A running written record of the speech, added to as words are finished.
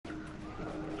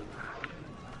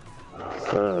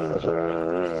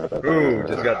Ooh,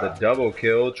 just got the double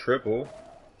kill, triple.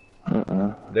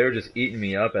 They were just eating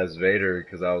me up as Vader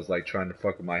because I was like trying to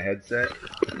fuck with my headset.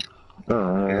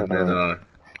 And then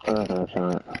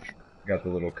got the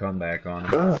little comeback on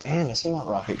him. Oh, and a smart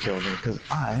rocket killed me because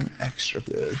I'm extra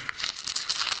good.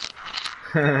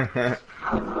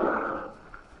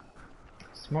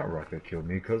 Smart rocket killed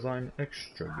me because I'm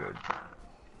extra good.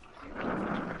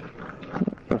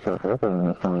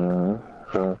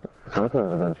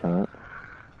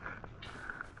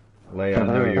 Leia, I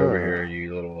know you're over here,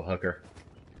 you little hooker.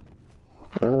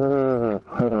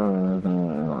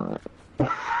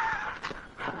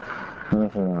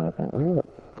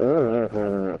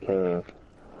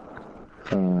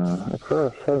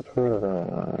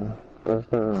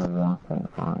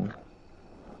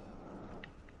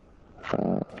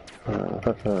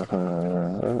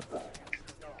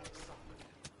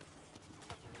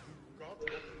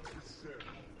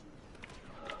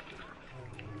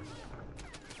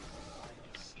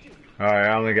 Alright,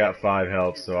 I only got 5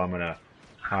 health, so I'm gonna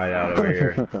hide out over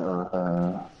here.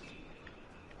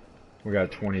 We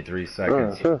got 23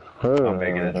 seconds. I'm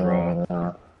making a draw.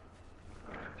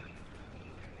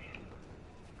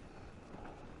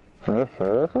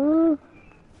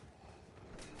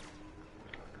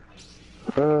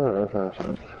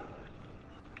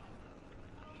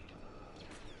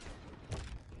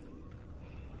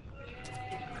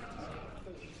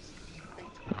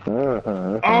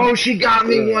 Oh, she got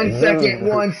me 1 second,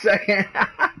 1 second.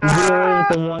 Really,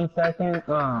 for 1 second?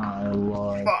 Oh,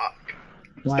 Lord. Fuck.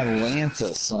 My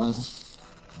Lanta, son.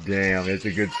 Damn, it's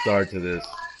a good start to this.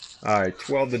 Alright,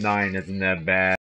 12-9 isn't that bad.